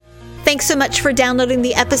Thanks so much for downloading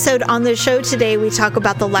the episode. On the show today, we talk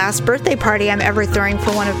about the last birthday party I'm ever throwing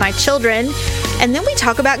for one of my children. And then we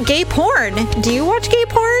talk about gay porn. Do you watch gay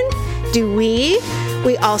porn? Do we?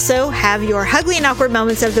 We also have your Ugly and Awkward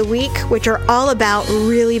Moments of the Week, which are all about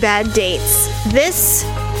really bad dates. This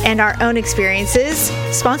and our own experiences,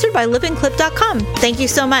 sponsored by lipandclip.com. Thank you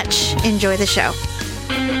so much. Enjoy the show.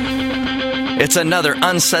 It's another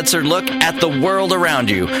uncensored look at the world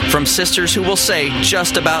around you, from sisters who will say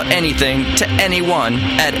just about anything to anyone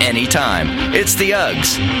at any time. It's the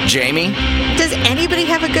Uggs. Jamie? Does anybody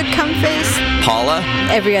have a good cum face? Paula?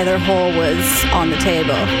 Every other hole was on the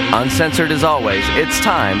table. Uncensored as always, it's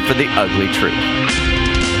time for the ugly truth.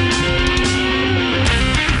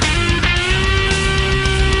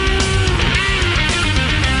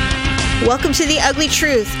 Welcome to The Ugly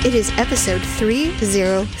Truth. It is episode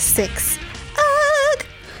 306.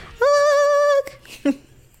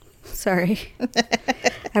 Sorry.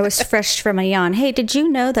 I was fresh from a yawn. Hey, did you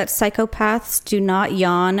know that psychopaths do not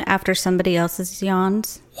yawn after somebody else's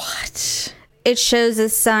yawns? What? It shows a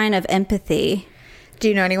sign of empathy. Do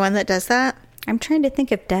you know anyone that does that? I'm trying to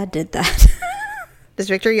think if Dad did that. Does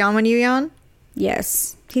Victor yawn when you yawn?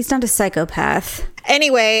 Yes. He's not a psychopath.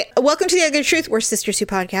 Anyway, welcome to The Ugly Truth. We're Sisters Who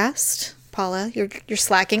Podcast. Paula, you're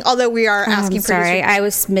slacking. Although we are asking I'm sorry, I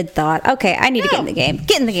was mid-thought. Okay, I need to get in the game.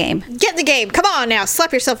 Get in the game. Get in the game. Come on now.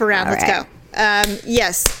 Slap yourself around. All Let's right. go.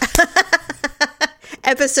 Yes.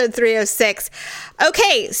 Episode 306.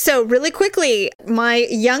 Okay, so really quickly, my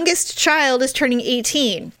youngest child is turning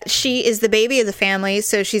 18. She is the baby of the family,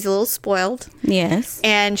 so she's a little spoiled. Yes.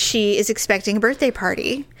 And she is expecting a birthday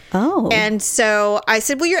party. Oh. And so I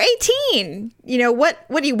said, well, you're 18. You know, what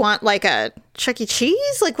do you want? Like a Chuck E.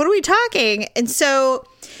 Cheese? Like, what are we talking? And so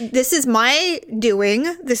this is my doing.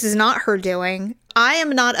 This is not her doing. I am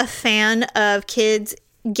not a fan of kids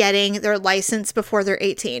getting their license before they're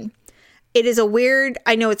 18. It is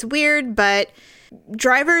I know it's weird, but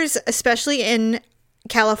drivers, especially in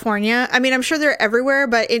California, I mean, I'm sure they're everywhere,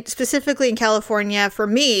 but specifically in California, for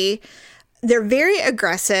me, they're very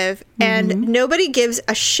aggressive and nobody gives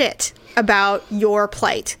a shit about your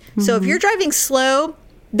plight. So if you're driving slow,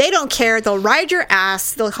 they don't care. They'll ride your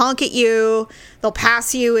ass. They'll honk at you. They'll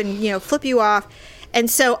pass you and, flip you off. And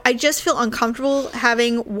so I just feel uncomfortable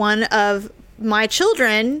having one of my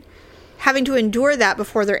children having to endure that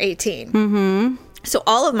before they're 18. Mm-hmm. So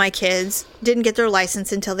all of my kids didn't get their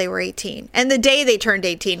license until they were 18. And the day they turned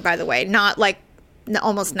 18, by the way, not like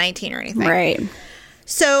almost 19 or anything. Right.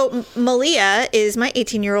 So Malia is my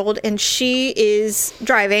 18-year-old, and she is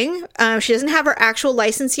driving. She doesn't have her actual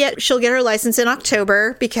license yet. She'll get her license in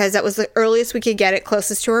October because that was the earliest we could get it,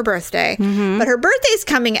 closest to her birthday. Mm-hmm. But her birthday's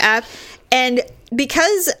coming up, and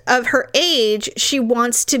because of her age, she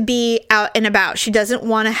wants to be out and about. She doesn't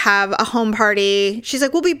want to have a home party. She's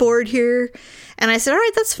like, we'll be bored here. And I said, all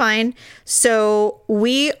right, that's fine. So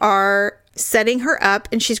we are setting her up,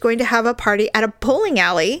 and she's going to have a party at a bowling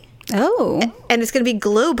alley. Oh. And it's going to be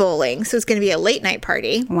glow bowling. So it's going to be a late night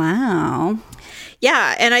party. Wow.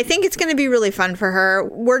 Yeah. And I think it's going to be really fun for her.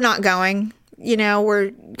 We're not going,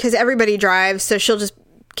 because everybody drives. So she'll just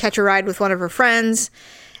catch a ride with one of her friends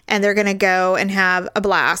and they're going to go and have a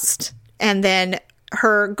blast. And then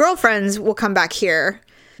her girlfriends will come back here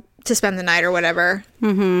to spend the night or whatever.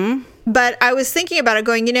 Mm-hmm. But I was thinking about it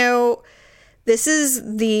going, this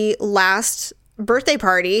is the last birthday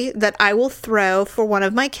party that I will throw for one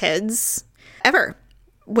of my kids ever.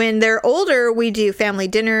 When they're older, we do family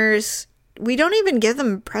dinners. We don't even give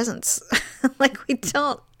them presents.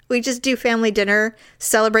 We just do family dinner,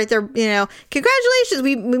 celebrate their, congratulations.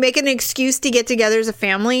 We make an excuse to get together as a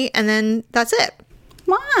family, and then that's it.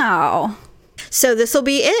 Wow. So this will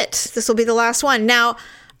be it. This will be the last one. Now,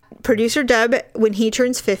 producer Dub, when he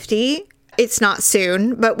turns 50, it's not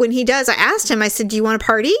soon, but when he does, I asked him, I said, do you want a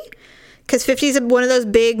party? Because 50 is one of those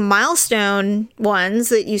big milestone ones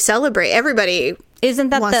that you celebrate. Everybody Isn't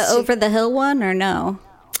that the over the hill one or no?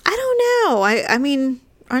 I don't know. I mean,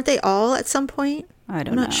 aren't they all at some point? I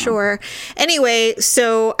don't know. I'm not sure. Anyway,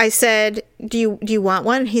 so I said, do you want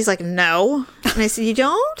one? He's like, no. And I said, you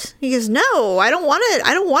don't? He goes, no, I don't want it.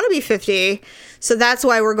 I don't want to be 50. So that's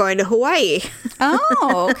why we're going to Hawaii.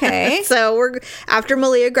 Oh, okay. So after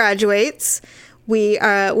Malia graduates,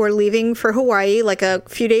 we're leaving for Hawaii like a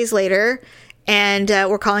few days later, and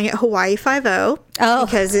we're calling it Hawaii 5-0. Oh.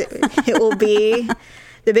 Because it will be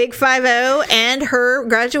the big 5-0 and her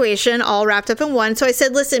graduation all wrapped up in one. So I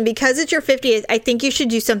said, listen, because it's your 50th, I think you should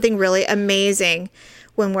do something really amazing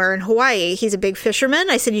when we're in Hawaii. He's a big fisherman.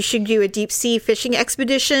 I said you should do a deep sea fishing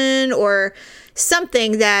expedition or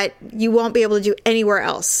something that you won't be able to do anywhere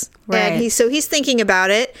else. Right. And he's thinking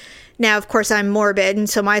about it. Now, of course, I'm morbid, and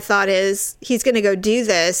so my thought is he's going to go do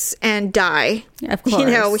this and die. Of course. You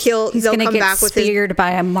know, he's they'll going to come get back with his speared by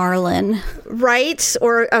a marlin. right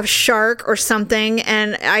or a shark or something,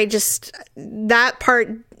 and that part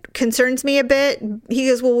concerns me a bit. He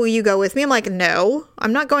goes, well, will you go with me? I'm like, no,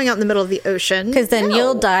 I'm not going out in the middle of the ocean. Because then No.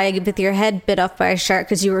 you'll die with your head bit off by a shark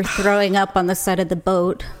because you were throwing up on the side of the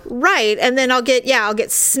boat. Right. And then I'll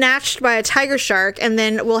get snatched by a tiger shark, and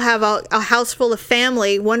then we'll have a house full of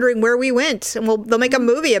family wondering where we went, and they'll make a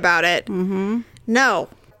movie about it. Mm-hmm. No,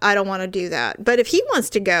 I don't want to do that. But if he wants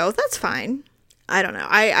to go, that's fine. I don't know.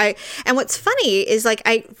 And what's funny is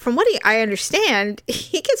from what I understand,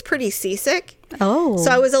 he gets pretty seasick. Oh.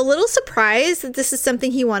 So I was a little surprised that this is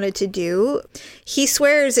something he wanted to do. He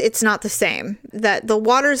swears it's not the same, that the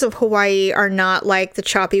waters of Hawaii are not like the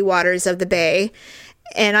choppy waters of the bay.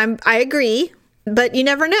 And I agree, but you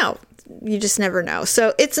never know. You just never know.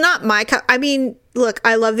 So it's not my cup. I mean, look,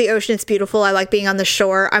 I love the ocean. It's beautiful. I like being on the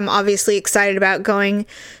shore. I'm obviously excited about going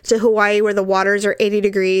to Hawaii where the waters are 80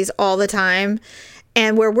 degrees all the time.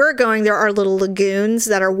 And where we're going, there are little lagoons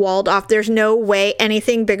that are walled off. There's no way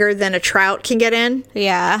anything bigger than a trout can get in.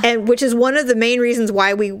 Yeah. And which is one of the main reasons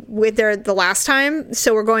why we went there the last time.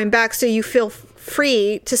 So we're going back so you feel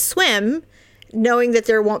free to swim, knowing that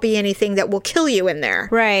there won't be anything that will kill you in there.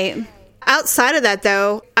 Right. Outside of that,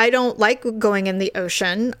 though, I don't like going in the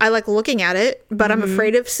ocean. I like looking at it, but I'm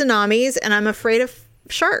afraid of tsunamis and I'm afraid of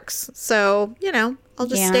sharks. So, I'll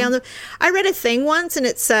just stay on I read a thing once and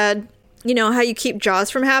it said, how you keep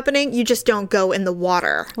Jaws from happening? You just don't go in the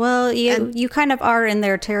water. Well, you kind of are in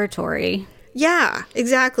their territory. Yeah,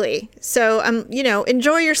 exactly. So,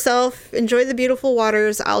 enjoy yourself. Enjoy the beautiful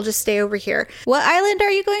waters. I'll just stay over here. What island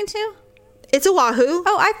are you going to? It's Oahu.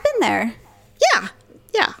 Oh, I've been there. Yeah.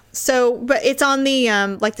 So, but it's on the,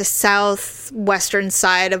 the southwestern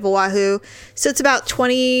side of Oahu. So it's about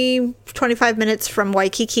 25 minutes from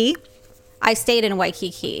Waikiki. I stayed in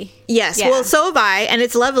Waikiki. Yes. Yeah. Well, so have I, and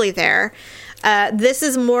it's lovely there. This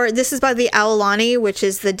is by the Aulani, which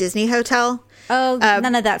is the Disney hotel. Oh,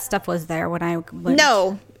 none of that stuff was there when I went.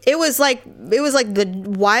 No, it was like the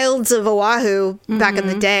wilds of Oahu back in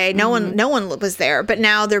the day. No one was there, but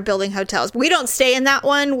now they're building hotels. We don't stay in that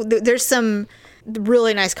one. There's some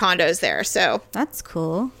really nice condos there, so That's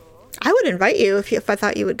cool. I would invite you if I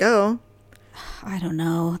thought you would go. I don't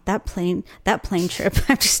know. That plane trip,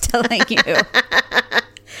 I'm just telling you.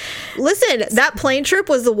 Listen, that plane trip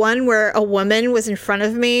was the one where a woman was in front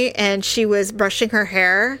of me and she was brushing her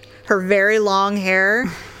hair, her very long hair,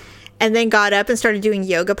 and then got up and started doing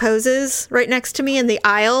yoga poses right next to me in the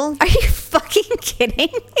aisle. Are you fucking kidding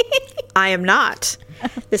me? I am not.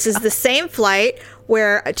 This is the same flight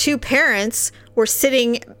where two parents were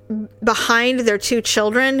sitting behind their two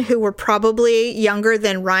children who were probably younger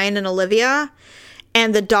than Ryan and Olivia.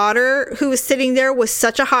 And the daughter who was sitting there was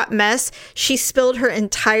such a hot mess. She spilled her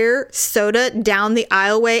entire soda down the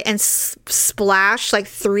aisleway and splashed like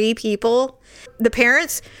 3 people. The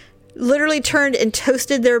parents literally turned and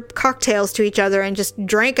toasted their cocktails to each other and just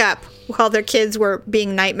drank up while their kids were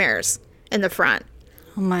being nightmares in the front.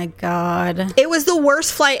 Oh my God. It was the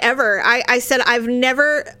worst flight ever. I said I've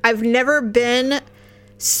never been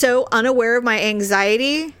so unaware of my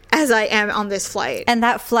anxiety as I am on this flight. And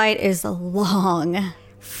that flight is long.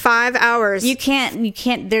 5 hours. You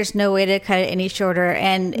can't, there's no way to cut it any shorter.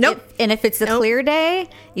 And Nope. If it's a clear day,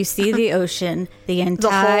 you see the ocean, the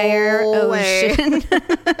entire whole way. ocean.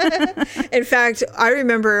 In fact, I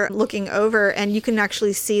remember looking over and you can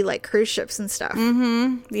actually see like cruise ships and stuff.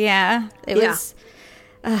 Yeah. It Yeah. was,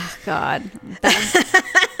 oh God.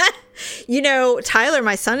 Tyler,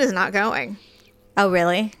 my son, is not going. Oh,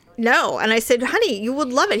 really? No. And I said, honey, you would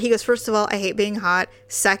love it. He goes, first of all, I hate being hot.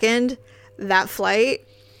 Second, that flight,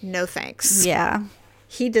 no thanks. Yeah,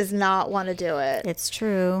 He does not want to do it. it's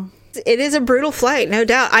true. It is a brutal flight, no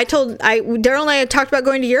doubt. Daryl and I had talked about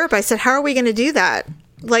going to Europe. I said, how are we going to do that?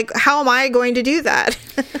 Like, how am I going to do that?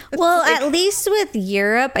 Well, at least with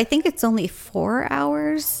Europe, I think it's only 4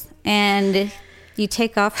 hours. And you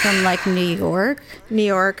take off from like New York. New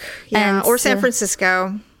York, yeah, And or San so-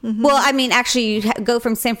 Francisco. Well, I mean, actually, you go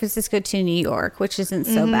from San Francisco to New York, which isn't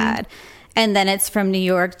so bad. And then it's from New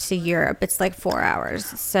York to Europe. It's like 4 hours.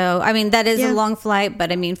 So, I mean, that is Yeah. a long flight,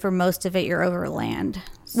 but I mean, for most of it, you're over land.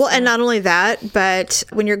 Well, and not only that, but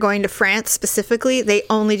when you're going to France specifically, they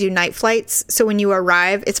only do night flights. So when you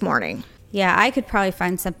arrive, it's morning. Yeah, I could probably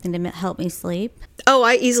find something to help me sleep. Oh,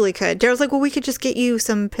 I easily could. Daryl's like, well, we could just get you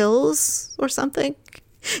some pills or something.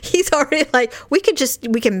 He's already like, we can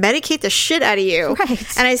medicate the shit out of you.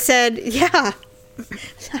 Right. And I said, yeah,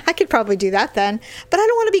 I could probably do that then. But I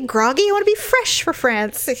don't want to be groggy. I want to be fresh for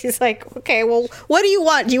France. He's like, okay, well, what do you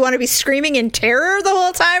want? Do you want to be screaming in terror the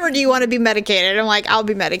whole time, or do you want to be medicated? I'm like, I'll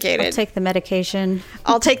be medicated. I'll take the medication.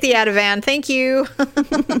 I'll take the Ativan. Thank you.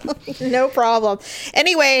 No problem.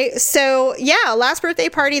 Anyway, so yeah, last birthday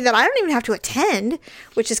party that I don't even have to attend,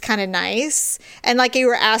 which is kind of nice. And like you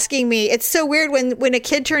were asking me, it's so weird when a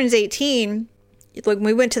kid turns 18. Like when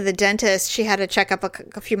we went to the dentist, she had a checkup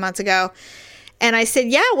a few months ago. And I said,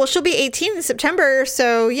 yeah, well, she'll be 18 in September.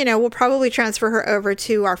 So, we'll probably transfer her over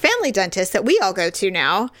to our family dentist that we all go to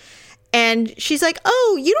now. And she's like,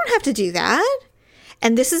 oh, you don't have to do that.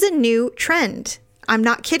 And this is a new trend. I'm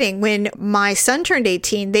not kidding. When my son turned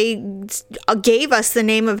 18, they gave us the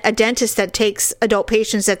name of a dentist that takes adult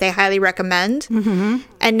patients that they highly recommend. Mm-hmm.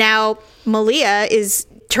 And now Malia is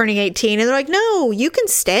turning 18 and they're like, no, you can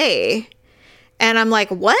stay. And I'm like,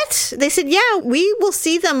 what? They said, yeah, we will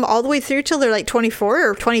see them all the way through till they're like 24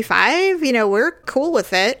 or 25. We're cool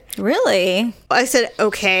with it. Really? I said,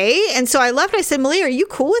 okay. And so I left. I said, Malia, are you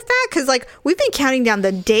cool with that? Because we've been counting down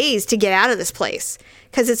the days to get out of this place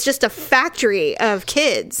because it's just a factory of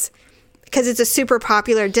kids because it's a super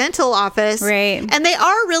popular dental office. Right. And they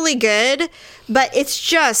are really good, but it's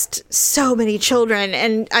just so many children.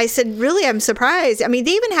 And I said, really, I'm surprised. I mean,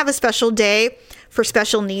 they even have a special day for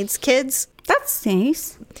special needs kids. That's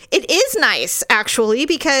nice. It is nice, actually,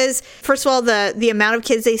 because first of all, the amount of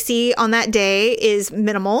kids they see on that day is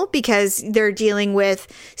minimal because they're dealing with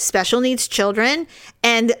special needs children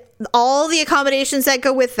and all the accommodations that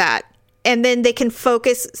go with that. And then they can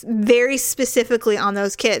focus very specifically on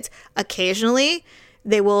those kids. Occasionally,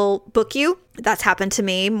 they will book you. That's happened to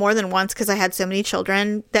me more than once because I had so many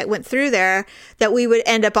children that went through there that we would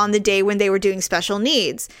end up on the day when they were doing special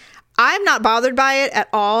needs. I'm not bothered by it at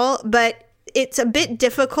all, but it's a bit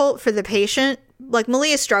difficult for the patient. Like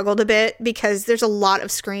Malia struggled a bit because there's a lot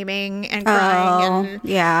of screaming and crying. And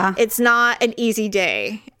yeah. It's not an easy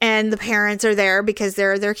day. And the parents are there because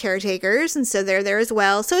they're their caretakers. And so they're there as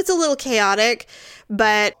well. So it's a little chaotic,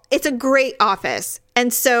 but it's a great office.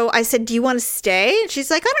 And so I said, do you want to stay? And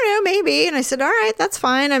she's like, I don't know, maybe. And I said, all right, that's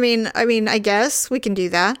fine. I mean, I guess we can do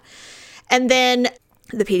that. And then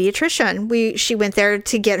the pediatrician, she went there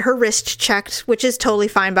to get her wrist checked, which is totally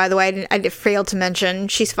fine, by the way. I failed to mention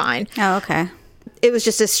she's fine. Oh, okay. It was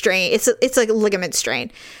just a strain. It's like a ligament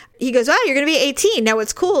strain. He goes, wow, you're going to be 18. Now,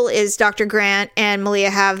 what's cool is Dr. Grant and Malia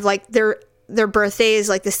have like their birthday is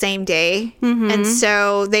like the same day. Mm-hmm. And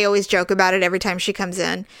so they always joke about it every time she comes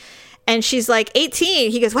in. And she's like,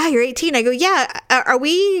 18. He goes, wow, you're 18. I go, yeah. Are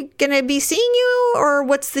we going to be seeing you or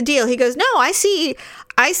what's the deal? He goes, no, I see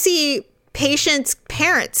patients'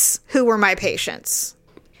 parents who were my patients.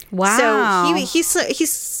 Wow. So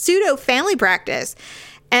he's pseudo family practice.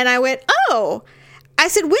 And I went, oh. I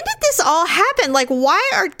said, when did this all happen? Like, why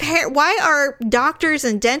are doctors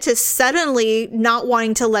and dentists suddenly not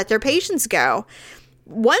wanting to let their patients go?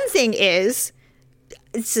 One thing is,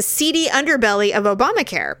 it's the seedy underbelly of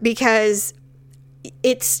Obamacare because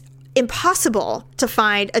it's impossible to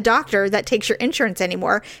find a doctor that takes your insurance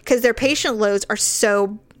anymore because their patient loads are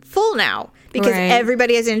so full now because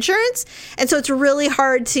everybody has insurance. And so it's really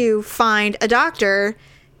hard to find a doctor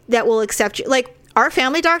that will accept you. Like our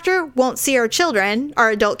family doctor won't see our children, our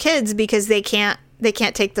adult kids, because they can't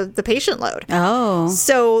take the patient load. Oh.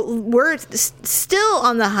 So we're still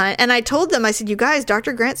on the hunt. And I told them, I said, you guys,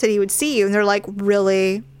 Dr. Grant said he would see you. And they're like,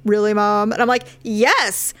 really? Really, Mom? And I'm like,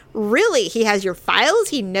 yes, really. He has your files.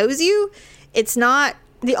 He knows you. It's not.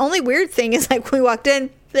 The only weird thing is like we walked in,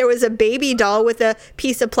 there was a baby doll with a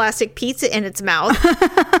piece of plastic pizza in its mouth.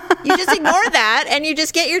 You just ignore that and you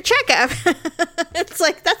just get your checkup. It's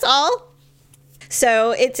like, that's all.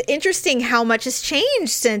 So it's interesting how much has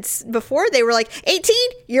changed since before they were like, 18,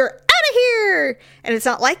 you're out of here. And it's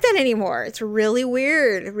not like that anymore. It's really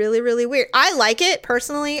weird. Really, really weird. I like it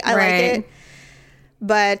personally. I like it.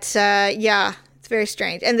 But yeah, it's very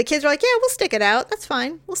strange. And the kids are like, yeah, we'll stick it out. That's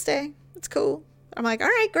fine. We'll stay. It's cool. I'm like, all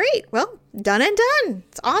right, great. Well, done and done.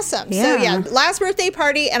 It's awesome. Yeah. So yeah, last birthday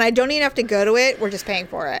party, and I don't even have to go to it. We're just paying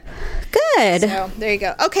for it. Good. So there you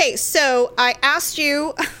go. Okay, so I asked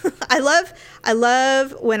you, I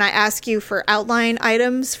love when I ask you for outline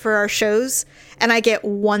items for our shows, and I get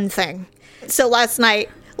one thing. So last night,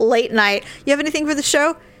 late night, you have anything for the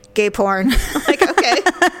show? Gay porn. I'm like, okay.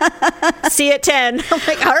 See you at 10. I'm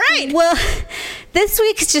like, all right. Well, this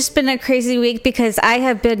week's just been a crazy week because I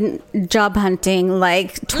have been job hunting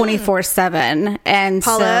like 24/7. And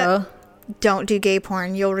Paula, so don't do gay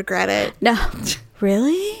porn. You'll regret it. No.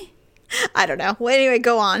 Really? I don't know. Well, anyway,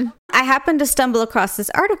 go on. I happened to stumble across this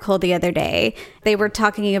article the other day. They were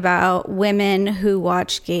talking about women who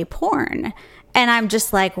watch gay porn. And I'm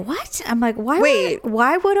just like, what? I'm like,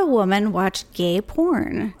 why would a woman watch gay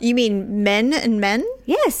porn? You mean men and men?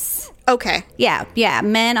 Yes. Okay. Yeah,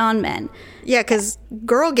 men on men. Yeah, because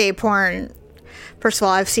girl gay porn, first of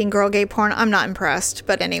all, I've seen girl gay porn. I'm not impressed,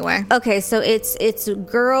 but anyway. Okay, so it's a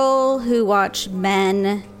girl who watch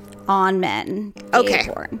men on men gay Okay.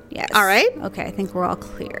 porn. Yes. All right. Okay, I think we're all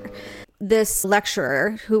clear. This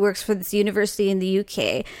lecturer who works for this university in the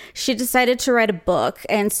UK, she decided to write a book.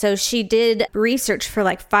 And so she did research for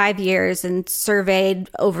like 5 years and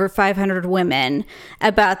surveyed over 500 women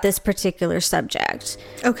about this particular subject.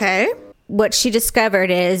 Okay. What she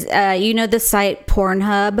discovered is, the site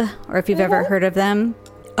Pornhub, or if you've ever heard of them,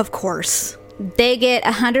 Of course. they get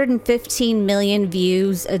 115 million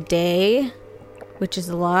views a day, which is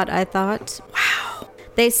a lot, I thought. Wow.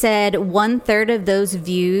 They said 1/3 of those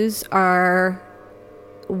views are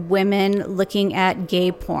women looking at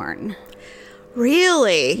gay porn.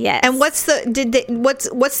 Really? Yes. And what's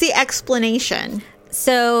the explanation?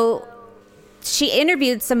 So she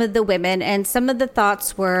interviewed some of the women, and some of the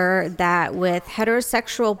thoughts were that with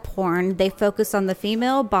heterosexual porn, they focus on the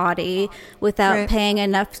female body without Right. paying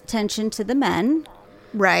enough attention to the men.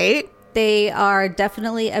 Right. They are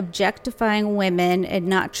definitely objectifying women and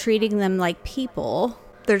not treating them like people.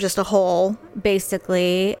 They're just a whole.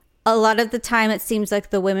 Basically, a lot of the time it seems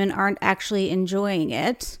like the women aren't actually enjoying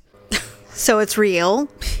it. So it's real.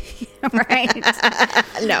 Right.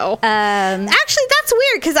 No. Actually, that's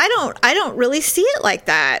weird because I don't really see it like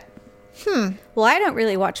that. Well, I don't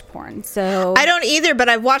really watch porn, so I don't either, but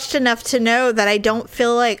I've watched enough to know that I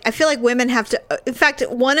feel like women have to. In fact,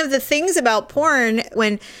 one of the things about porn,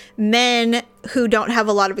 when men who don't have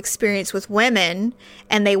a lot of experience with women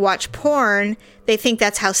and they watch porn, they think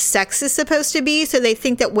that's how sex is supposed to be. So they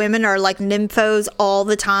think that women are like nymphos all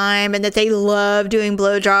the time and that they love doing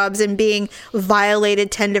blowjobs and being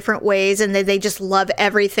violated 10 different ways and that they just love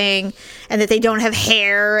everything and that they don't have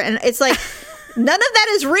hair. And it's like, none of that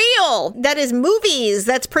is real. That is movies.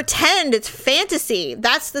 That's pretend. It's fantasy.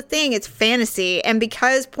 That's the thing. It's fantasy. And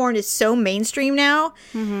because porn is so mainstream now,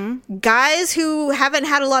 guys who haven't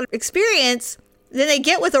had a lot of experience, then they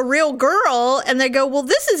get with a real girl and they go, well,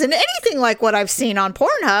 this isn't anything like what I've seen on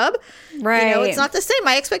Pornhub. Right. You know, it's not the same.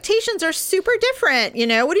 My expectations are super different. You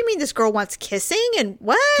know, what do you mean this girl wants kissing and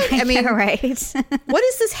what? I mean, right. what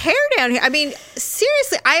is this hair down here? I mean,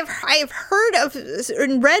 seriously, I have heard of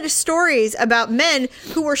and read stories about men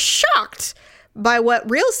who were shocked by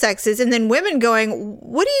what real sex is, and then women going,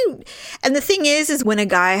 what do you? And the thing is when a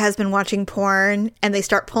guy has been watching porn and they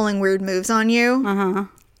start pulling weird moves on you,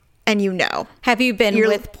 and you know. Have you been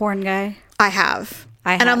with porn guy? I have.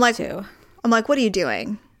 I have and I'm like, too. I'm like, what are you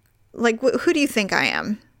doing? Like, who do you think I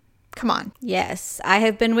am? Come on. Yes, I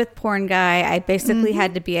have been with porn guy. I basically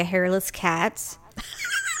had to be a hairless cat.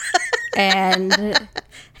 And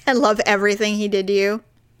And love everything he did to you.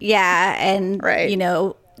 yeah, and Right. you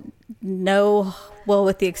know, well,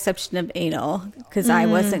 with the exception of anal, because I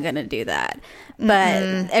wasn't going to do that.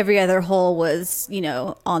 But every other hole was,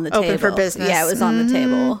 on the Open table. for business. Yeah, it was on the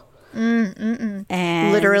table.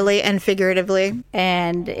 And Literally and figuratively.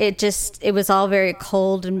 and it was all very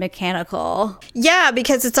cold and mechanical Yeah,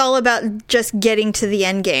 because it's all about just getting to the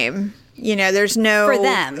end game. You know, there's no for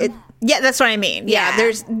them. Yeah, that's what I mean. Yeah,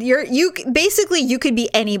 Yeah. you basically you could be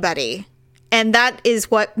anybody, and that is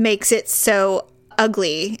what makes it so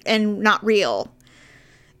ugly and not real.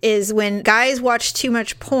 Is when guys watch too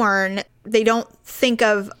much porn, they don't think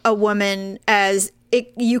of a woman as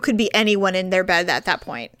you could be anyone in their bed at that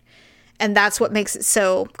point. And that's what makes it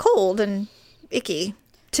so cold and icky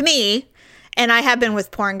to me. And I have been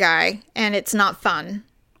with porn guy, and it's not fun.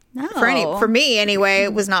 No. For me anyway,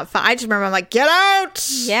 it was not fun. I just remember I'm like, get out.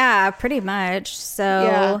 Yeah, pretty much. So,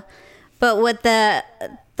 Yeah. but what the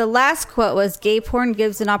last quote was, gay porn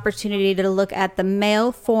gives an opportunity to look at the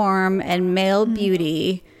male form and male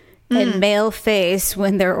beauty and male face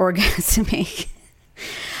when they're orgasming.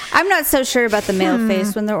 I'm not so sure about the male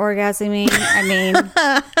face when they're orgasming. I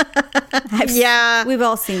mean, Yeah. we've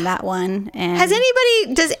all seen that one. And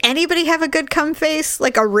Does anybody have a good cum face?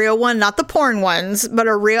 Like a real one, not the porn ones, but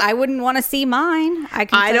a real. I wouldn't want to see mine. I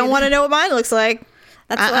don't want to know what mine looks like.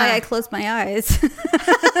 That's why I close my eyes.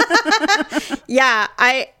 Yeah,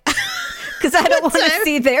 Because I don't want to time?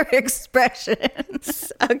 see their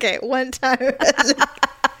expressions. okay, one time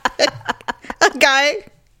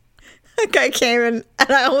a guy came and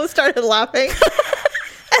I almost started laughing.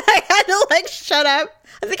 And I had to like shut up.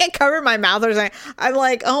 I think I covered my mouth or something. I'm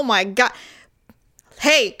like, oh my God.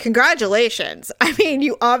 Hey, congratulations. I mean,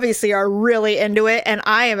 you obviously are really into it, and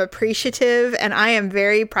I am appreciative, and I am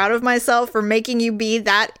very proud of myself for making you be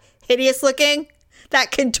that hideous looking, that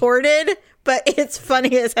contorted, but it's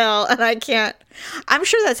funny as hell, and I'm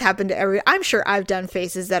sure that's happened to I'm sure I've done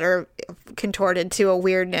faces that are contorted to a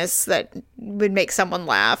weirdness that would make someone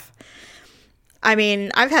laugh. I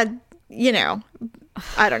mean, I've had,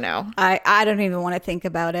 I don't know. I don't even want to think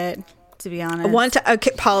about it, to be honest.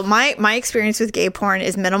 Okay, Paula, my experience with gay porn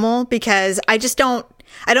is minimal because I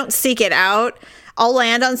don't seek it out. I'll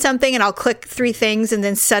land on something and I'll click 3 things, and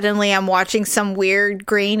then suddenly I'm watching some weird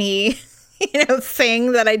grainy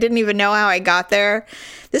thing that I didn't even know how I got there.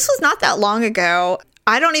 This was not that long ago.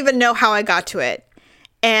 I don't even know how I got to it.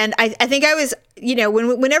 And I think I was,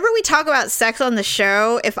 whenever we talk about sex on the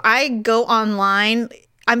show, if I go online,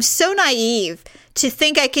 I'm so naive to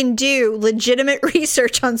think I can do legitimate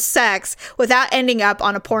research on sex without ending up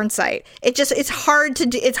on a porn site. It's hard to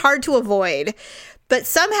do. It's hard to avoid. But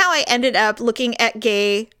somehow I ended up looking at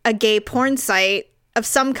a gay porn site of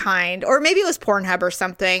some kind, or maybe it was Pornhub or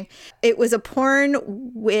something. It was a porn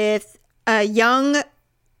with a young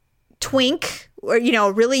twink, or,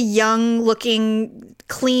 a really young looking,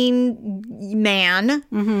 clean man,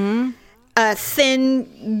 a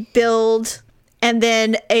thin build, and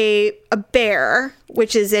then a bear,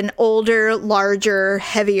 which is an older, larger,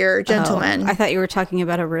 heavier gentleman. I thought you were talking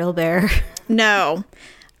about a real bear. No.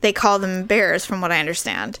 They call them bears, from what I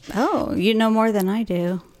understand. Oh, you know more than I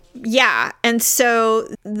do. Yeah. And so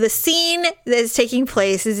the scene that is taking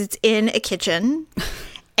place is it's in a kitchen,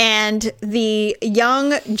 and the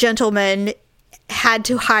young gentleman had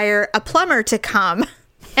to hire a plumber to come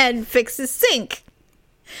and fix his sink.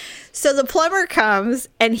 So the plumber comes,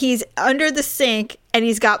 and he's under the sink, and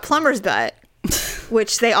he's got plumber's butt,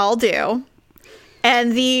 which they all do.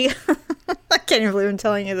 And I can't even believe I'm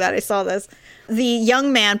telling you that I saw this. The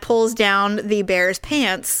young man pulls down the bear's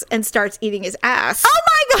pants and starts eating his ass. Oh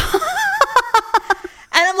my God!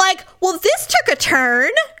 And I'm like, well, this took a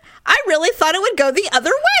turn. I really thought it would go the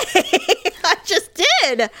other way. I just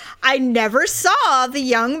did. I never saw the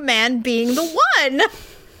young man being the one.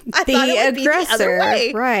 I thought it would aggressor, be the other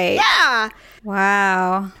way. Right? Yeah.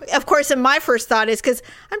 Wow. Of course, and my first thought is, because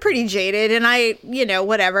I'm pretty jaded and I,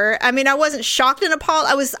 whatever. I mean, I wasn't shocked and appalled.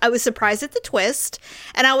 I was surprised at the twist.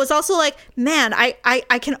 And I was also like, man,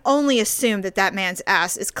 I can only assume that man's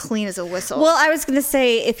ass is clean as a whistle. Well, I was going to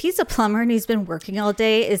say, if he's a plumber and he's been working all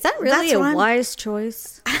day, is that really a wise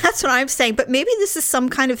choice? That's what I'm saying. But maybe this is some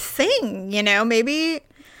kind of thing, maybe,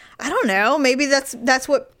 I don't know. Maybe that's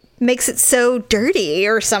what makes it so dirty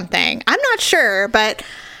or something. I'm not sure, but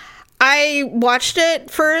I watched it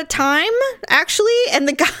for a time, actually, and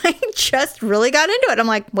the guy just really got into it. I'm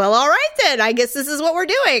like, well, all right then. I guess this is what we're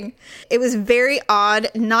doing. It was very odd,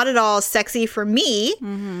 not at all sexy for me,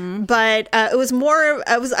 but it was more,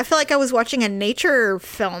 I feel like I was watching a nature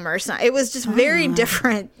film or something. It was just very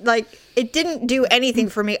different. Like, it didn't do anything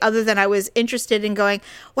for me other than I was interested in going,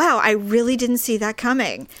 wow, I really didn't see that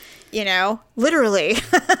coming. Literally.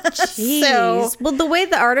 Jeez. So, well, the way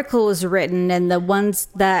the article was written and the ones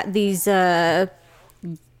that these films,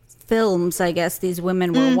 I guess, these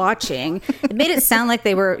women were watching, it made it sound like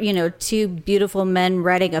they were, 2 beautiful men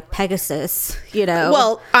riding a Pegasus,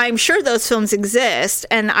 Well, I'm sure those films exist,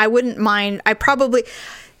 and I wouldn't mind.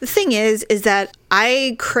 The thing is that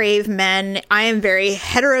I crave men. I am very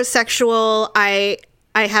heterosexual. I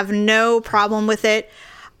have no problem with it.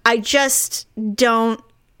 I just don't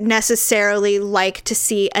necessarily like to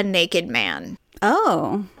see a naked man.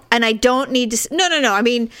 Oh. And I don't need to... No. I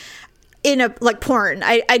mean, in a... Like porn.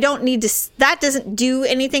 I don't need to... That doesn't do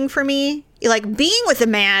anything for me. Like, being with a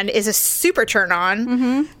man is a super turn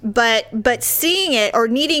on. But seeing it or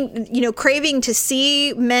needing... craving to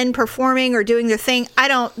see men performing or doing their thing, I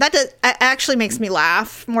don't... That actually makes me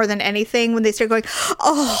laugh more than anything when they start going,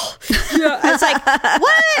 oh... It's like,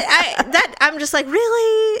 what? I'm just like,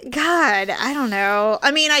 really? God, I don't know. I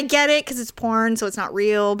mean, I get it because it's porn, so it's not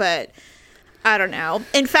real, but... I don't know.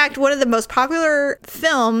 In fact, one of the most popular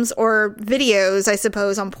films or videos, I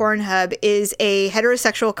suppose, on Pornhub is a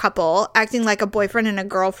heterosexual couple acting like a boyfriend and a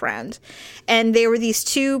girlfriend. And they were these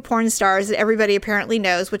 2 porn stars that everybody apparently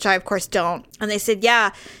knows, which I, of course, don't. And they said,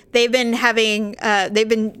 yeah, they've been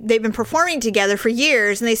performing together for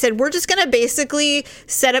years. And they said, we're just going to basically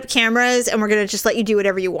set up cameras and we're going to just let you do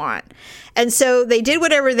whatever you want. And so they did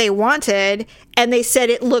whatever they wanted. And they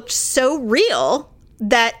said it looked so real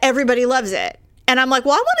that everybody loves it. And I'm like,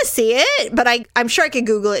 well, I want to see it, but I'm sure I could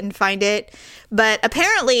Google it and find it. But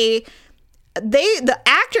apparently the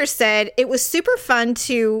actor said it was super fun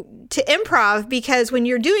to improv, because when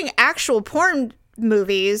you're doing actual porn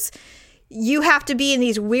movies, you have to be in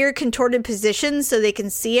these weird contorted positions so they can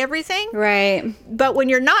see everything. Right. But when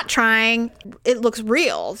you're not trying, it looks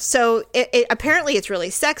real. So it apparently it's really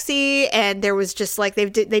sexy. And there was just like, they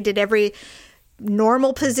did every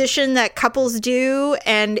normal position that couples do.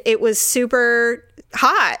 And it was super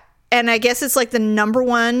hot. And I guess it's like the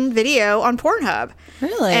 #1 video on Pornhub.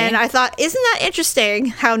 Really? And I thought, isn't that interesting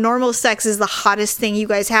how normal sex is the hottest thing you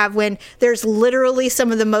guys have when there's literally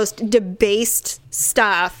some of the most debased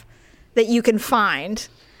stuff that you can find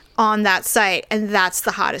on that site, and that's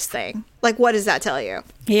the hottest thing. Like, what does that tell you?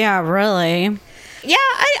 Yeah, really. Yeah,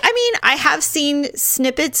 I mean, I have seen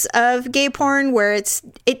snippets of gay porn where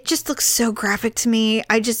it just looks so graphic to me.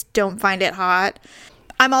 I just don't find it hot.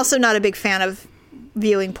 I'm also not a big fan of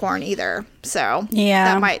viewing porn either, so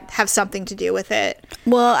yeah, that might have something to do with it.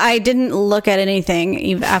 Well, I didn't look at anything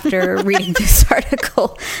even after reading this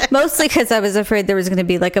article, mostly because I was afraid there was going to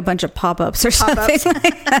be like a bunch of pop-ups or something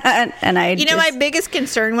like that. And my biggest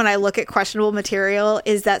concern when I look at questionable material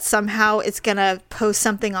is that somehow it's going to post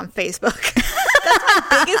something on Facebook. That's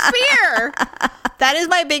my biggest fear. That is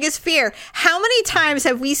my biggest fear. How many times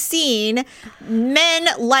have we seen men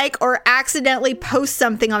like or accidentally post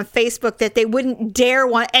something on Facebook that they wouldn't dare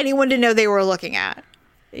want anyone to know they were looking at?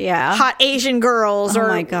 Yeah. Hot Asian girls or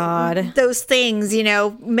my God. Those things,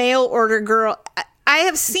 mail order girl. I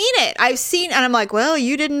have seen it. And I'm like, well,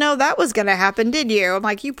 you didn't know that was going to happen, did you? I'm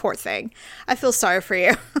like, you poor thing. I feel sorry for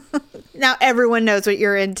you. Now everyone knows what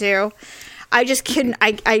you're into. I just couldn't,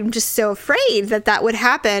 I'm just so afraid that would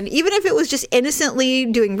happen. Even if it was just innocently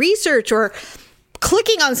doing research or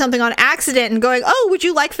clicking on something on accident and going, oh, would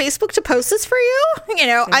you like Facebook to post this for you?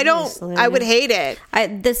 Seriously. I would hate it.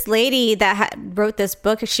 This lady that wrote this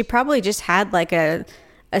book, she probably just had like a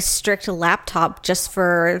strict laptop just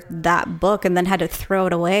for that book and then had to throw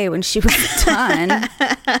it away when she was done.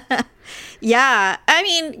 Yeah. I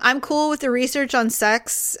mean, I'm cool with the research on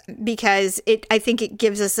sex because I think it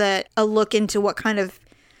gives us a look into what kind of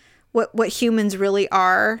what humans really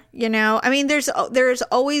are, I mean, there's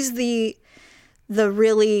always the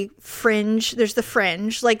really fringe. There's the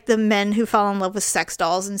fringe, like the men who fall in love with sex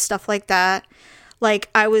dolls and stuff like that. Like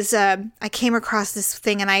I came across this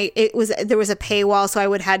thing and there was a paywall, so I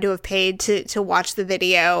would had to have paid to watch the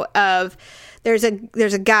video of. There's a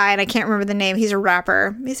guy, and I can't remember the name. He's a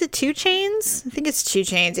rapper. Is it 2 Chainz? I think it's 2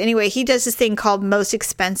 Chainz. Anyway, he does this thing called Most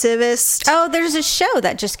Expensivest. Oh, there's a show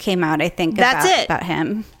that just came out, I think, about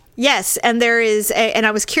him. Yes, and there is, and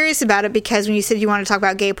I was curious about it because when you said you want to talk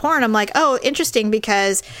about gay porn, I'm like, oh, interesting,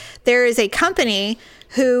 because there is a company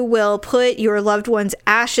who will put your loved one's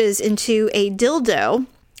ashes into a dildo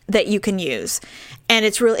that you can use. And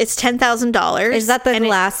it's $10,000. Is that the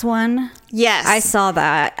last one? Yes. I saw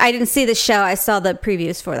that. I didn't see the show. I saw the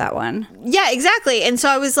previews for that one. Yeah, exactly. And so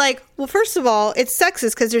I was like, well, first of all, it's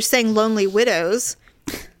sexist because they're saying lonely widows.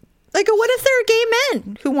 Like, what if there are gay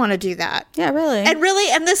men who want to do that? Yeah, really.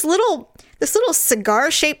 And this little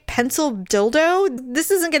cigar-shaped pencil dildo, this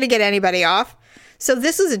isn't going to get anybody off. So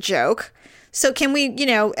this is a joke. So can we,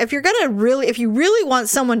 if you really want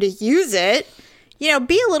someone to use it,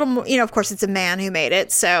 be a little more, of course it's a man who made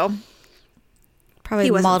it, so probably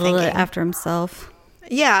he modeled it after himself.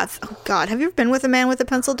 Yeah. Oh God, have you ever been with a man with a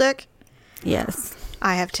pencil dick? Yes.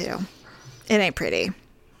 I have too. It ain't pretty.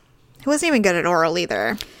 He wasn't even good at oral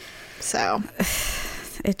either. So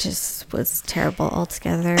it just was terrible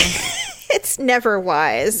altogether. It's never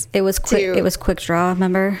wise. It was quick. It was quick draw.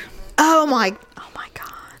 Remember? Oh my God,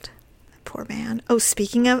 that poor man. Oh,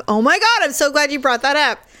 speaking of, oh my God, I'm so glad you brought that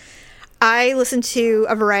up. I listen to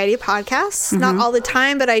a variety of podcasts, not all the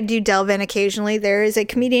time, but I do delve in occasionally. There is a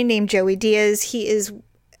comedian named Joey Diaz. He is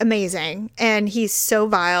amazing, and he's so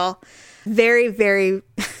vile, very, very,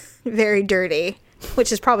 very dirty,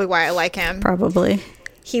 which is probably why I like him. Probably.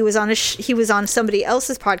 He was on somebody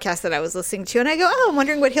else's podcast that I was listening to, and I go, oh, I'm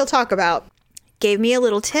wondering what he'll talk about. Gave me a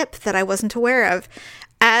little tip that I wasn't aware of.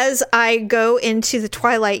 As I go into the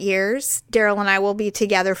twilight years, Daryl and I will be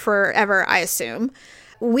together forever, I assume.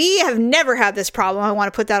 We have never had this problem. I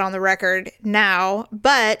want to put that on the record now.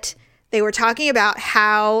 But they were talking about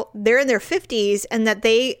how they're in their 50s and that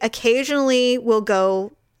they occasionally will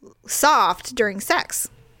go soft during sex.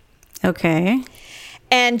 Okay.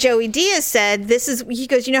 And Joey Diaz said, he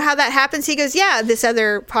goes, you know how that happens? He goes, yeah, this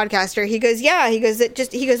other podcaster. He goes, yeah. He goes,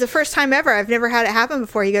 the first time ever. I've never had it happen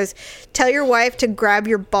before. He goes, tell your wife to grab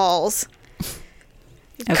your balls.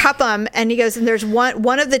 Okay. Cup them, and he goes, and there's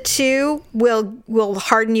one of the two will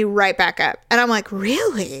harden you right back up. And I'm like,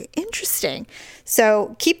 really interesting.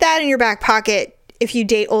 So keep that in your back pocket if you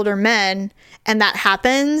date older men and that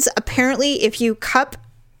happens. Apparently, if you cup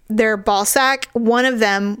their ball sack, one of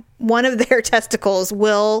them one of their testicles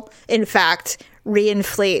will, in fact,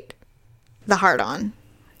 reinflate the hard-on.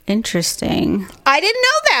 Interesting. I didn't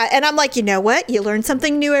know that. And I'm like, you know what? You learn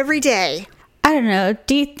something new every day. I don't know.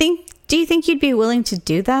 Do you think you'd be willing to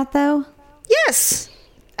do that though? Yes,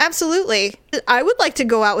 absolutely. I would like to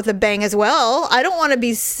go out with a bang as well. I don't want to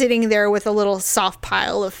be sitting there with a little soft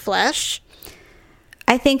pile of flesh.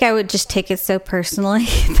 I think I would just take it so personally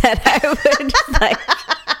that I would like.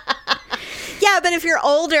 Yeah, but if you're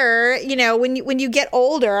older, you know, when you get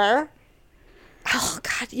older, oh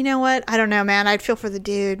God, you know what? I don't know, man. I'd feel for the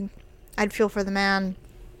dude. I'd feel for the man.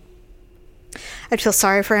 I'd feel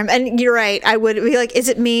sorry for him. And you're right. I would be like, is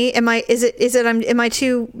it me? Am I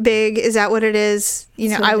too big? Is that what it is? You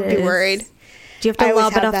know, I would be worried. Do you have to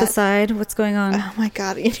lob it off the side? What's going on? Oh my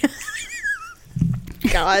God.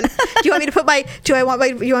 God. Do you want me to put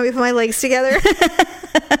my legs together?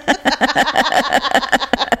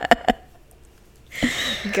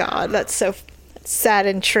 God, that's so sad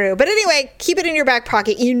and true. But anyway, keep it in your back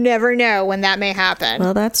pocket. You never know when that may happen.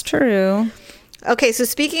 Well, that's true. Okay, so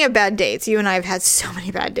speaking of bad dates, you and I have had so many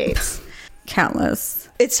bad dates. Countless.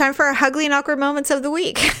 It's time for our ugly and awkward moments of the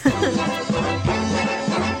week.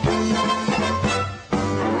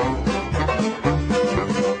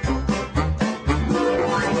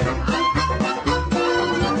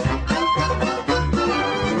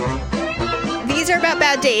 These are about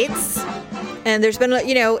bad dates. And there's been,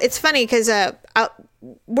 you know, it's funny because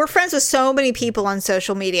we're friends with so many people on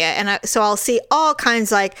social media. And so I'll see all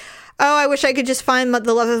kinds like, oh, I wish I could just find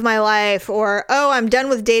the love of my life, or, oh, I'm done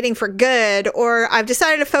with dating for good, or I've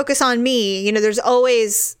decided to focus on me. You know, there's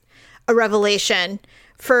always a revelation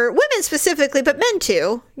for women specifically, but men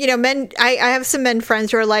too. You know, men, I have some men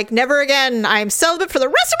friends who are like, never again, I'm celibate for the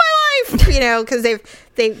rest of my life, you know, because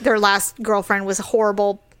their last girlfriend was a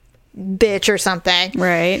horrible bitch or something.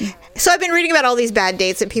 Right. So I've been reading about all these bad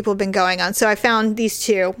dates that people have been going on. So I found these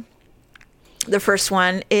two. The first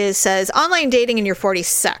one says, online dating in your 40s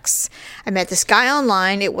sucks. I met this guy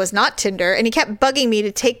online. It was not Tinder. And he kept bugging me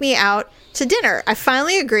to take me out to dinner. I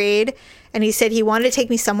finally agreed. And he said he wanted to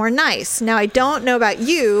take me somewhere nice. Now, I don't know about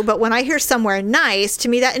you, but when I hear somewhere nice, to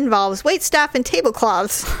me that involves waitstaff and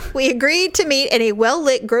tablecloths. We agreed to meet in a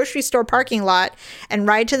well-lit grocery store parking lot and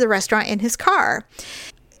ride to the restaurant in his car.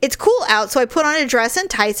 It's cool out, so I put on a dress and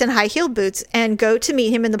tights and high-heeled boots and go to meet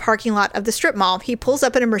him in the parking lot of the strip mall. He pulls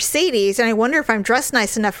up in a Mercedes, and I wonder if I'm dressed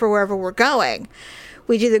nice enough for wherever we're going.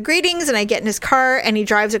 We do the greetings, and I get in his car, and he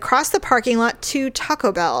drives across the parking lot to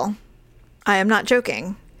Taco Bell. I am not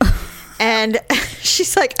joking. And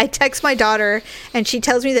she's like, I text my daughter, and she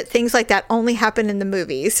tells me that things like that only happen in the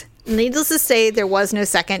movies. Needless to say, there was no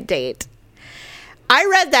second date. I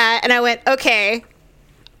read that, and I went, okay,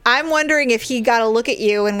 I'm wondering if he got a look at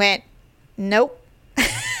you and went, nope,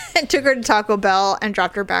 and took her to Taco Bell and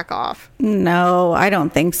dropped her back off. No, I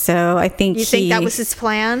don't think so. I think You think that was his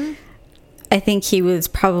plan? I think he was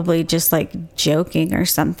probably just like joking or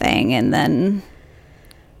something, and then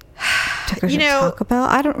took her to Taco Bell.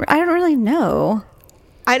 I don't really know.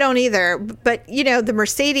 I don't either. But you know, the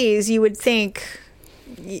Mercedes, you would think.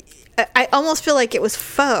 I almost feel like it was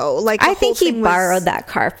faux. Like I think he borrowed that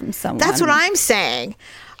car from someone. That's what I'm saying.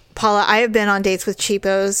 Paula, I have been on dates with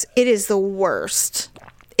cheapos. It is the worst.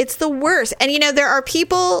 It's the worst. And you know, there are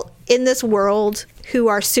people in this world who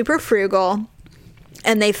are super frugal,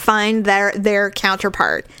 and they find their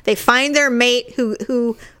counterpart. They find their mate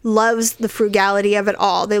who loves the frugality of it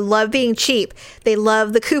all. They love being cheap. They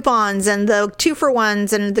love the coupons and the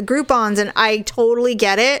 2-for-1s and the Groupons, and I totally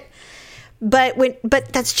get it. But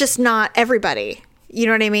that's just not everybody. You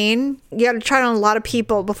know what I mean? You got to try it on a lot of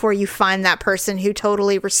people before you find that person who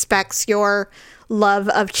totally respects your love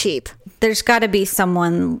of cheap. There's got to be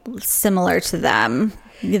someone similar to them.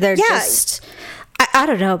 They're just... I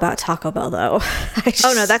don't know about Taco Bell, though.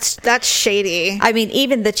 Oh, no, that's shady. I mean,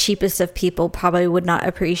 even the cheapest of people probably would not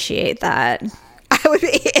appreciate that.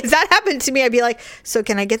 If that happened to me, I'd be like, so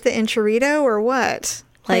can I get the enchilada or what?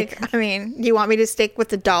 Like, I mean, you want me to stick with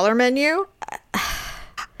the dollar menu?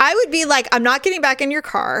 I would be like, I'm not getting back in your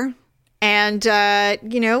car, and,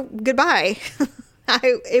 goodbye.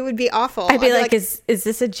 It would be awful. I'd be like, is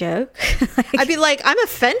this a joke? I'd be like, I'm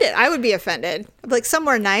offended. I would be offended. I'd be like,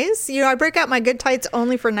 somewhere nice? You know, I break out my good tights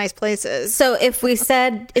only for nice places. So if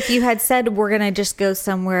you had said we're going to just go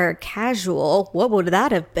somewhere casual, what would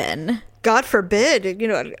that have been? God forbid, you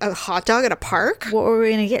know, a hot dog at a park. What were we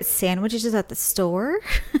going to get? Sandwiches at the store?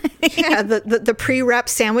 Yeah, the pre-wrapped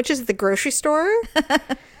sandwiches at the grocery store.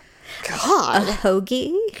 God. A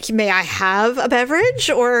hoagie? May I have a beverage?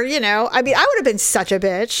 Or, you know, I mean, I would have been such a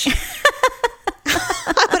bitch.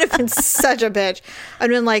 I would have been such a bitch. I'd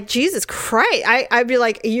been like, Jesus Christ. I'd be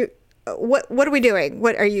like, what are we doing?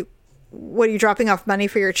 What are you dropping off money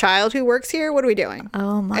for your child who works here? What are we doing?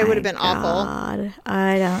 Oh my It would have been God. awful.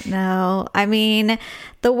 I don't know. I mean,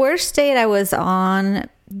 the worst date I was on,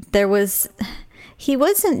 he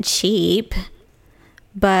wasn't cheap,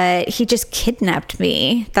 but he just kidnapped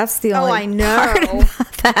me. That's the only I know. part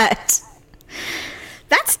about that.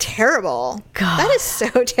 That's terrible. God. That is so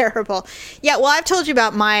terrible. Yeah, well, I've told you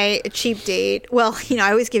about my cheap date. Well,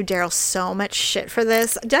 I always give Daryl so much shit for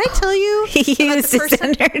this. Did I tell you? He about used the his first time-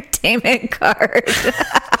 entertainment card.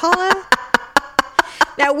 Paula?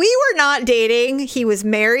 Now, we were not dating. He was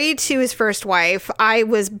married to his first wife. I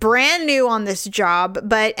was brand new on this job,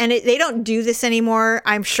 they don't do this anymore,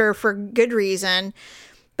 I'm sure for good reason.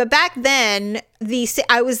 But back then,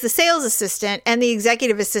 I was the sales assistant and the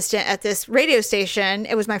executive assistant at this radio station.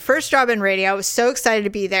 It was my first job in radio. I was so excited to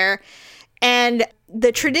be there. And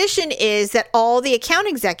the tradition is that all the account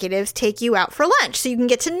executives take you out for lunch so you can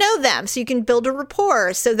get to know them, so you can build a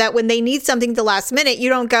rapport, so that when they need something the last minute, you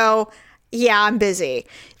don't go, yeah, I'm busy.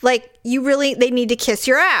 Like, they need to kiss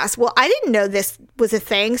your ass. Well, I didn't know this was a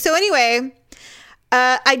thing. So anyway,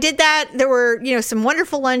 I did that. There were, some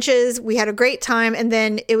wonderful lunches. We had a great time. And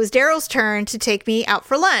then it was Daryl's turn to take me out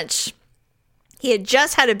for lunch. He had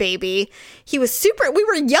just had a baby. He was we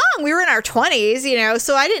were young. We were in our 20s,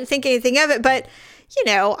 so I didn't think anything of it. But,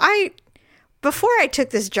 before I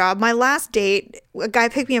took this job, my last date, a guy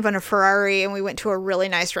picked me up on a Ferrari and we went to a really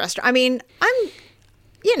nice restaurant. I mean, I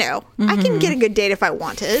can get a good date if I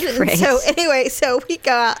wanted. And Right. so anyway,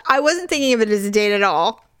 I wasn't thinking of it as a date at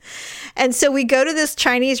all. And so we go to this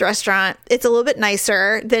Chinese restaurant. It's a little bit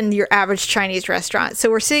nicer than your average Chinese restaurant. So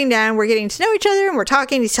we're sitting down, we're getting to know each other, and we're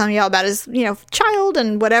talking. He's telling me all about his, child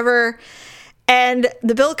and whatever. And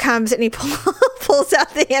the bill comes, and he pulls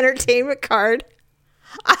out the entertainment card.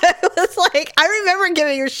 I was like, I remember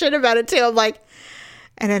giving you shit about it too. I'm like,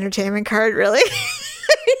 an entertainment card, really?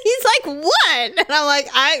 He's like, what? And I'm like,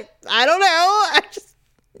 I don't know. I just,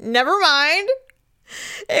 never mind.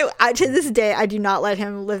 To this day, I do not let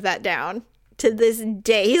him live that down. To this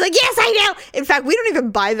day. He's like, yes, I know. In fact, we don't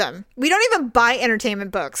even buy them. We don't even buy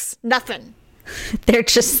entertainment books. Nothing. They're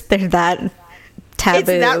that taboo. It's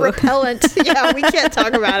that repellent. Yeah, we can't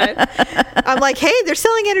talk about it. I'm like, hey, they're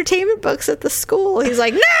selling entertainment books at the school. He's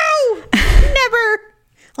like, no, never.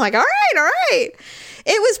 I'm like, all right.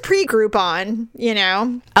 It was pre-Groupon,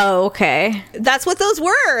 Oh, okay. That's what those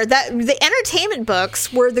were. That the entertainment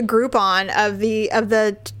books were the Groupon of the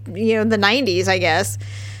the 90s, I guess.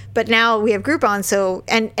 But now we have Groupon, so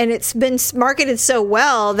and it's been marketed so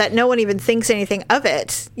well that no one even thinks anything of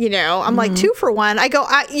it. I'm like 2 for 1. I go,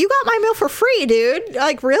 you got my meal for free, dude.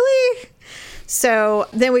 Like, really? So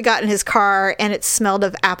then we got in his car and it smelled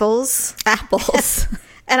of apples.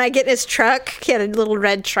 And I get in his truck. He had a little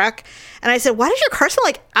red truck. And I said, why does your car smell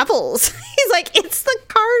like apples? He's like, it's the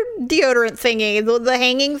car deodorant thingy, the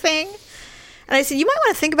hanging thing. And I said, you might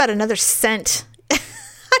want to think about another scent.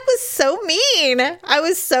 I was so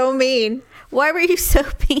mean. Why were you so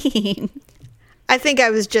mean? I think I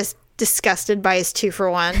was just disgusted by his 2 for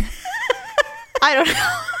 1. I don't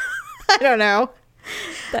know. I don't know.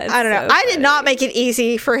 I did not make it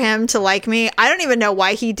easy for him to like me. I don't even know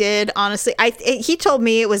why he did, honestly. He told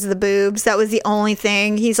me it was the boobs. That was the only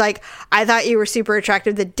thing. He's like, I thought you were super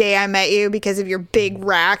attractive the day I met you because of your big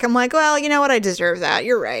rack. I'm like, well, you know what? I deserve that.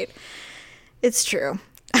 You're right. It's true.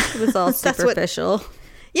 It was all superficial.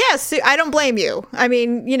 Yes, I don't blame you. I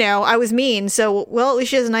mean, I was mean. So, well, at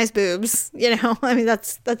least she has nice boobs. I mean,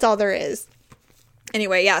 that's all there is.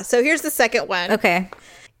 Anyway, yeah. So here's the second one. Okay.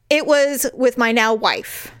 It was with my now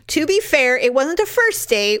wife. To be fair, it wasn't a first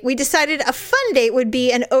date. We decided a fun date would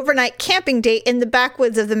be an overnight camping date in the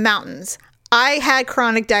backwoods of the mountains. I had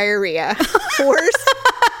chronic diarrhea. Worst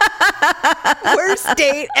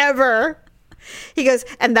date ever. He goes,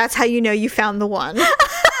 and that's how you know you found the one.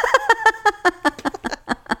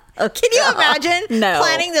 Can you imagine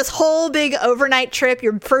planning this whole big overnight trip,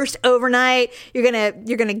 your first overnight, you're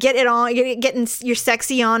gonna get it on, you're getting your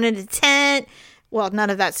sexy on in a tent. Well, none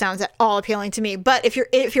of that sounds at all appealing to me. But if you're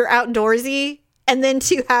outdoorsy and then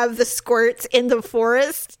to have the squirts in the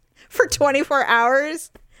forest for 24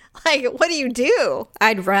 hours, like, what do you do?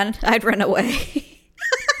 I'd run away.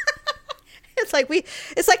 It's like we can't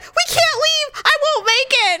leave. I won't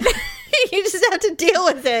make it. You just have to deal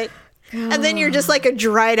with it. God. And then you're just like a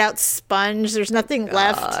dried out sponge. There's nothing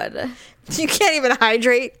left. You can't even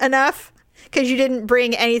hydrate enough because you didn't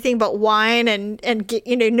bring anything but wine and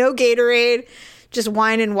no Gatorade. Just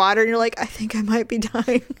wine and water, and you're like, I think I might be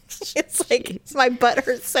dying. It's like, my butt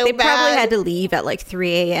hurts so bad. They probably had to leave at like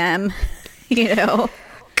 3 a.m.,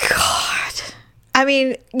 God. I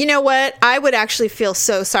mean, you know what? I would actually feel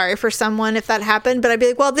so sorry for someone if that happened, but I'd be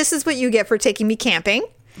like, well, this is what you get for taking me camping.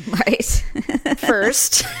 Right.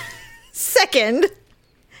 First. Second,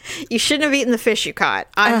 you shouldn't have eaten the fish you caught.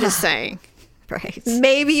 I'm just saying. Right.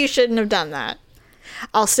 Maybe you shouldn't have done that.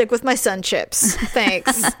 I'll stick with my sun chips.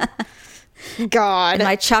 Thanks. God. And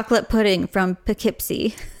my chocolate pudding from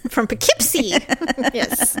Poughkeepsie. From Poughkeepsie.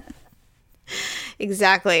 Yes.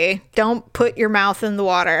 Exactly. Don't put your mouth in the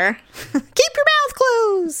water. Keep your mouth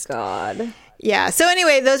closed. God. Yeah. So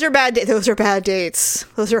anyway, those are bad. Those are bad dates.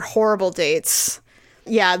 Those are horrible dates.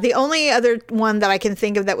 Yeah. The only other one that I can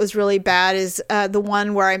think of that was really bad is the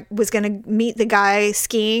one where I was going to meet the guy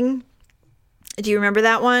skiing. Do you remember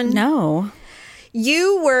that one? No.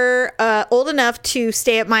 You were old enough to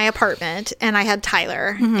stay at my apartment, and I had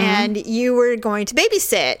Tyler, and you were going to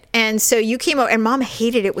babysit. And so you came over, and Mom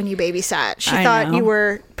hated it when you babysat. She thought you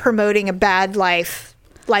were promoting a bad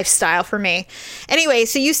lifestyle for me. Anyway,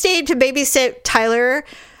 so you stayed to babysit Tyler.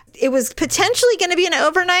 It was potentially going to be an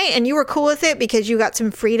overnight, and you were cool with it because you got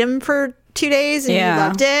some freedom for 2 days, and you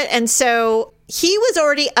loved it. And so he was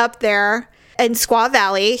already up there in Squaw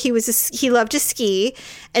Valley. He loved to ski.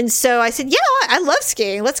 And so I said, yeah, I love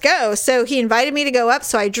skiing. Let's go. So he invited me to go up.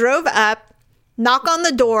 So I drove up, knock on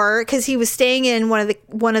the door, because he was staying in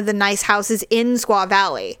one of the nice houses in Squaw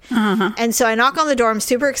Valley. And so I knock on the door. I'm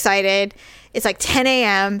super excited. It's like 10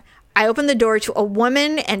 a.m. I open the door to a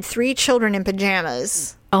woman and 3 children in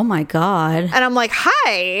pajamas. Oh my God. And I'm like,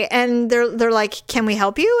 hi. And they're like, can we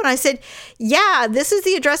help you? And I said, yeah, this is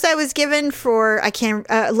the address I was given for,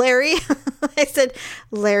 Larry. I said,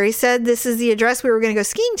 Larry said this is the address we were going to go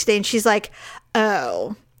skiing today. And she's like,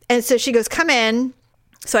 oh. And so she goes, come in.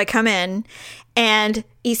 So I come in, and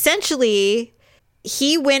essentially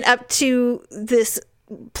he went up to this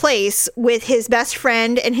place with his best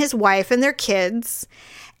friend and his wife and their kids.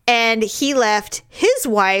 And he left his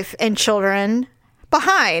wife and children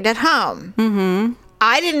behind at home.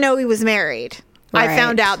 I didn't know he was married. Right. I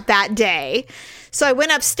found out that day. So I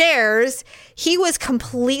went upstairs. He was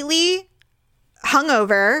completely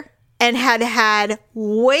hungover and had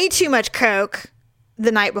way too much Coke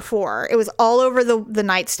the night before. It was all over the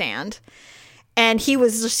nightstand. And he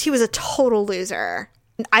was a total loser.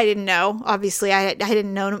 I didn't know. Obviously, I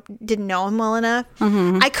didn't know him well enough.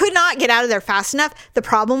 I could not get out of there fast enough. The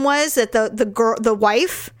problem was that the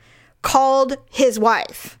wife called his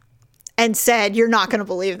wife and said, you're not going to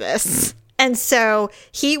believe this. And so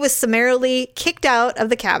he was summarily kicked out of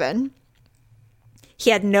the cabin. He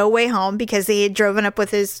had no way home because he had driven up with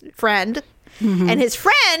his friend. And his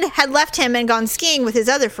friend had left him and gone skiing with his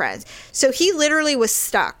other friends. So he literally was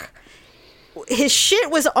stuck. His shit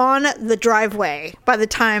was on the driveway by the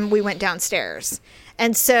time we went downstairs.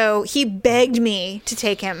 And so he begged me to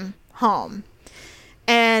take him home.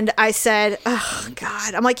 And I said, oh,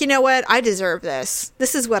 God. I'm like, you know what? I deserve this.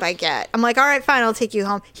 This is what I get. I'm like, all right, fine. I'll take you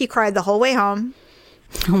home. He cried the whole way home.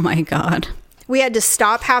 Oh, my God. We had to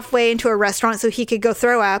stop halfway into a restaurant so he could go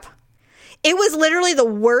throw up. It was literally the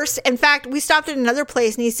worst. In fact, we stopped at another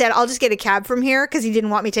place, and he said, I'll just get a cab from here, because he didn't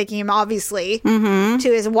want me taking him, obviously, to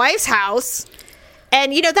his wife's house.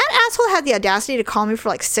 And, you know, that asshole had the audacity to call me for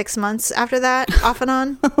like 6 months after that, off and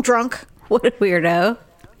on, drunk. What a weirdo.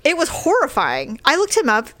 It was horrifying. I looked him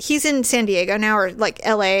up. He's in San Diego now, or like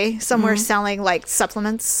LA, somewhere selling like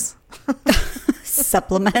supplements.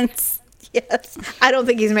 Supplements? Yes. I don't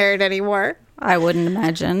think he's married anymore. I wouldn't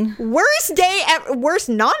imagine. Worst day ever, worst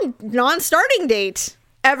non-starting date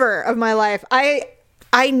ever of my life. I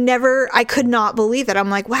could not believe it. I'm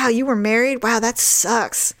like, wow, you were married? Wow, that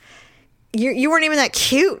sucks. You weren't even that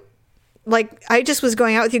cute. Like, I just was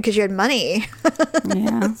going out with you because you had money.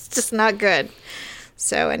 Yeah. It's just not good.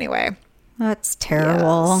 So anyway. That's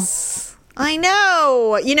terrible. Yes. I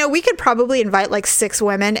know. You know, we could probably invite like 6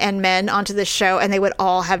 women and men onto this show, and they would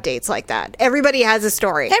all have dates like that. Everybody has a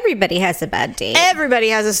story. Everybody has a bad date. Everybody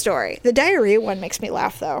has a story. The diarrhea one makes me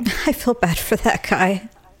laugh, though. I feel bad for that guy.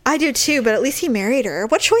 I do too, but at least he married her.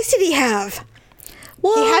 What choice did he have?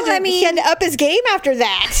 Well, he had to up his game after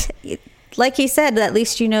that. Like he said, at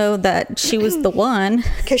least you know that she was the one.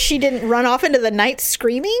 Because she didn't run off into the night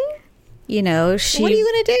screaming? You know, she... What are you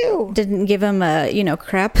going to do? Didn't give him a,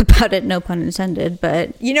 crap about it, no pun intended,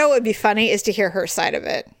 but... You know what would be funny is to hear her side of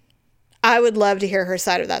it. I would love to hear her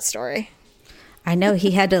side of that story. I know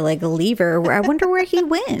he had to, like, leave her. I wonder where he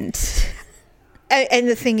went. And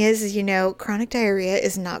the thing is, you know, chronic diarrhea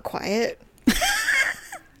is not quiet.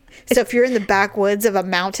 So if you're in the backwoods of a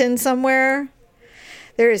mountain somewhere,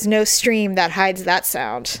 there is no stream that hides that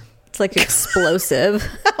sound. It's like explosive.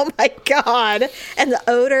 Oh my God. And the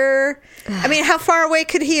odor. I mean, how far away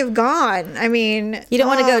could he have gone? I mean, You don't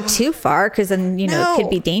want to go too far because then, it No. could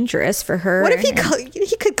be dangerous for her. what if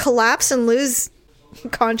he could collapse and lose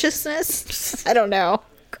consciousness? I don't know.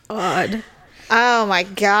 God. Oh my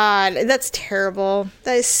God. That's terrible.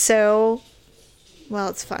 That is so, well,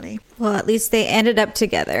 it's funny. Well, at least they ended up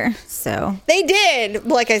together. So They did.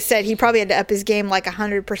 Like I said, he probably had to up his game like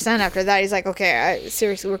 100% after that. He's like, okay,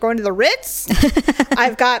 seriously, we're going to the Ritz.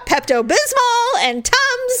 I've got Pepto-Bismol and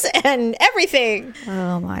Tums and everything.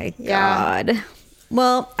 oh my Yeah. God.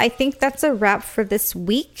 Well, I think that's a wrap for this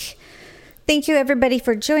week. Thank you, everybody,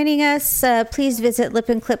 for joining us. Please visit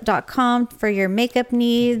lipandclip.com for your makeup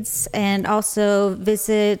needs, and also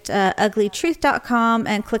visit uglytruth.com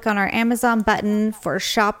and click on our Amazon button for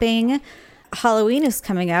shopping. Halloween is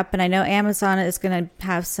coming up, and I know Amazon is going to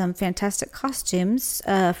have some fantastic costumes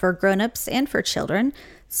for grown-ups and for children.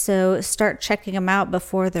 So start checking them out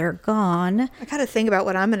before they're gone. I got to think about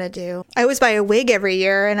what I'm going to do. I always buy a wig every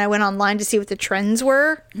year, and I went online to see what the trends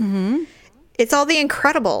were. Mm-hmm. It's all the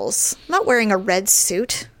Incredibles. I'm not wearing a red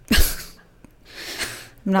suit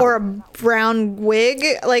or a brown wig.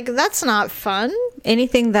 Like, that's not fun.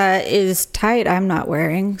 Anything that is tight, I'm not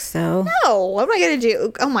wearing. So No, what am I going to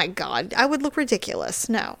do? Oh my God, I would look ridiculous.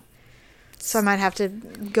 No. So I might have to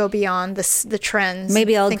go beyond the trends.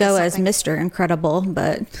 maybe I'll Think of go as something. Mr. Incredible,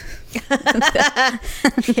 but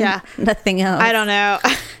Yeah. nothing else. I don't know.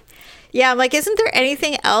 Yeah, I'm like, isn't there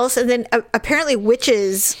anything else? And then apparently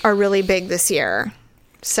witches are really big this year.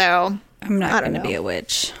 So I'm not I going don't to be know. a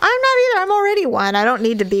witch. I'm not either. I'm already one. I don't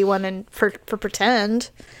need to be one for pretend.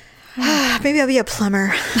 Maybe I'll be a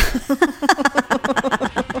plumber.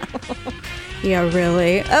 Yeah,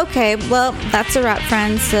 really. Okay, well, that's a wrap,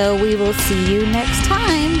 friends. So we will see you next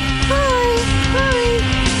time. Bye. Bye.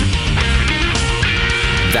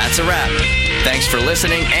 That's a wrap. Thanks for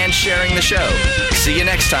listening and sharing the show. See you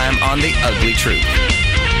next time on The Ugly Truth.